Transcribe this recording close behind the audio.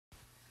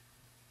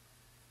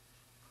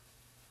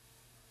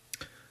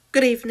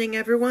Good evening,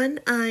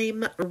 everyone.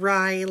 I'm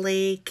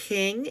Riley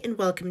King, and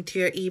welcome to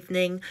your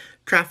evening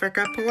traffic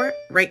report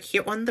right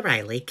here on the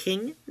Riley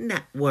King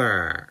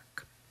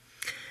Network.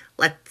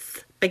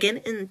 Let's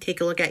begin and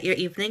take a look at your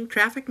evening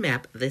traffic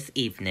map this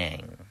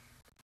evening.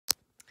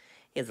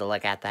 Here's a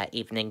look at that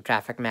evening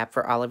traffic map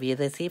for all of you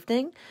this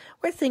evening.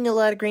 We're seeing a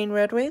lot of green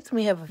roadways, and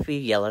we have a few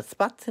yellow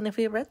spots and a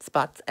few red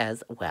spots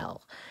as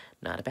well.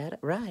 Not a bad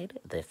ride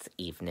this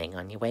evening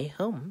on your way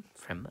home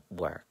from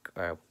work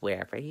or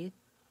wherever you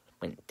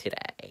went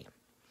today.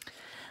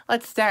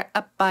 Let's start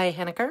up by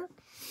Henniker.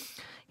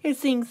 You're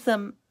seeing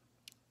some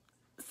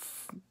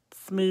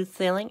smooth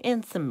sailing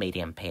and some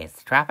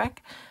medium-paced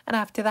traffic. And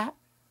after that,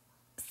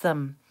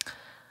 some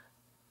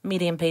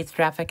medium-paced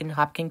traffic in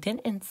Hopkinton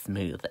and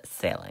smooth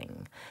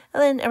sailing.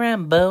 And then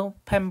around Bow,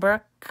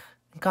 Pembroke,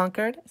 and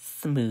Concord,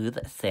 smooth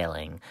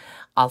sailing.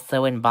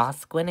 Also in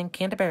Boscawen and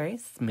Canterbury,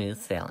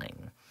 smooth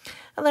sailing.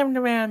 And then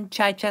around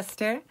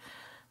Chichester,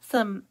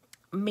 some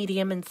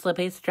medium and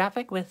slow-paced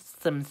traffic with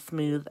some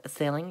smooth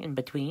sailing in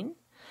between.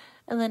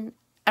 And then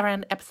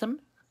around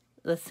Epsom,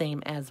 the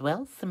same as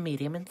well, some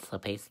medium and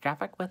slow-paced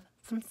traffic with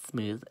some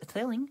smooth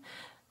sailing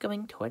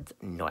going towards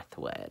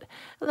Northwood.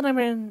 And then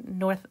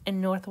around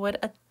Northwood,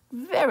 a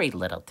very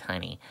little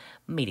tiny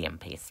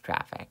medium-paced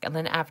traffic. And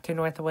then after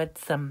Northwood,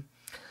 some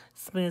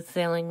smooth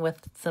sailing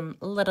with some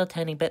little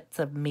tiny bits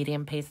of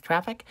medium-paced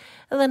traffic.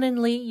 And then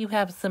in Lee, you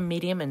have some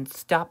medium and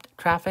stopped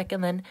traffic.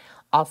 And then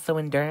also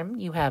in Durham,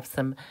 you have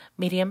some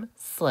medium,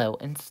 slow,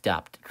 and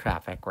stopped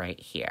traffic right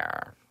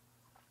here.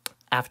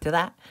 After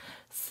that,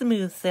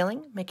 smooth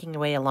sailing, making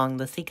your way along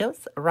the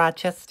seacoast.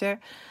 Rochester,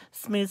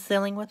 smooth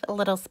sailing with a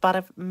little spot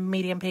of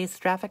medium-paced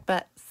traffic,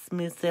 but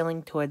smooth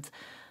sailing towards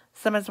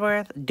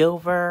Somersworth,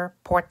 Dover,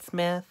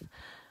 Portsmouth,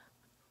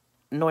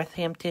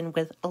 Northampton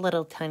with a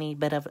little tiny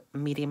bit of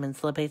medium and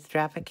slow-paced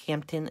traffic,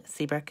 Hampton,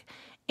 Seabrook,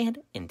 and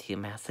into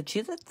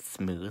Massachusetts,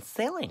 smooth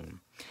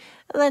sailing.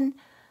 And then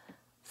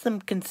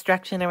some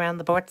construction around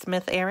the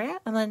Portsmouth area,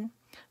 and then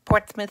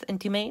Portsmouth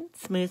into Maine,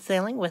 smooth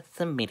sailing with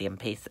some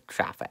medium-paced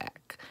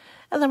traffic.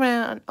 And then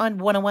around on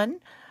 101,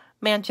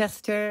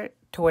 Manchester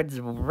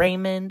towards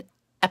Raymond,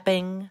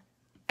 Epping,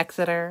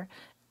 Exeter,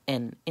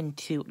 and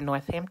into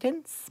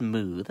Northampton,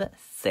 smooth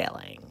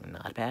sailing.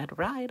 Not a bad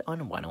ride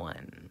on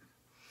 101.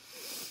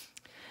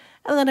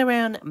 And then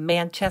around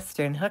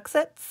Manchester and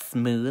Hooksett,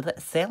 smooth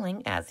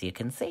sailing, as you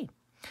can see.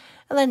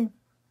 And then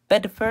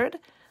Bedford,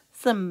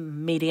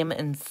 some medium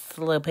and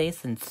slow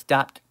pace and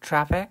stopped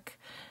traffic.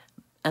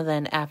 And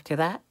then after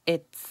that,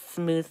 it's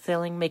smooth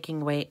sailing,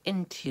 making way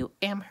into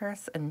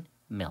Amherst and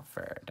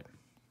Milford.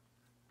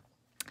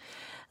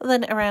 And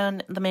then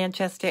around the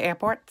Manchester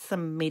airport,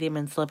 some medium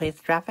and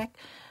slow-paced traffic.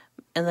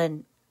 And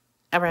then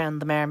around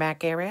the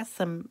Merrimack area,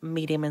 some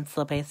medium and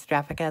slow-paced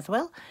traffic as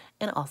well.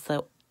 And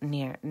also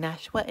near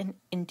Nashua and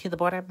into the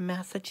border of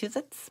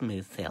Massachusetts,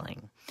 smooth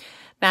sailing.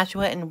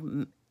 Nashua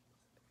and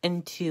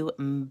into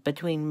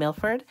between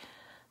Milford,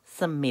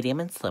 some medium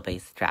and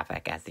slow-paced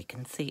traffic, as you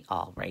can see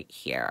all right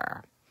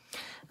here.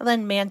 And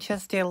then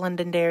Manchester,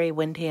 Londonderry,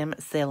 Windham,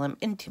 Salem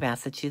into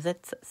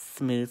Massachusetts,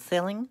 smooth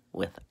sailing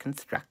with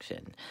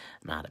construction.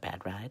 Not a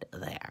bad ride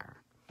there.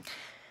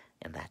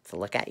 And that's a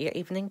look at your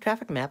evening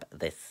traffic map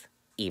this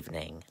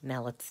evening.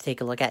 Now let's take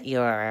a look at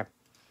your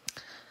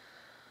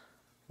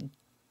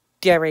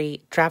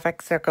Derry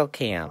traffic circle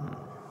cam.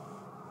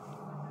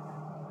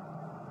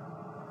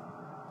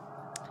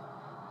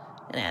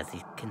 And as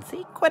you can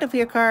see, quite a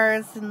few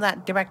cars in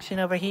that direction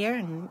over here,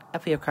 and a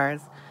few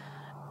cars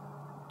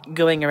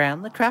going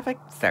around the traffic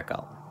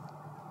circle.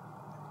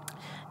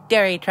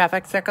 Derry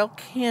traffic circle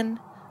cam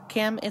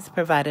is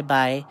provided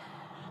by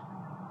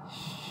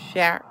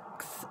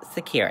Sharks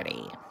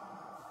Security.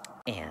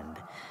 And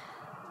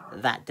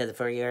that does it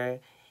for your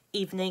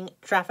evening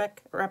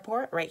traffic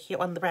report right here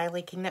on the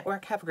Riley King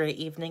Network. Have a great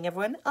evening,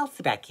 everyone. I'll see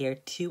you back here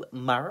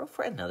tomorrow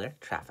for another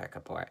traffic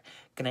report.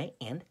 Good night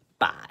and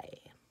bye.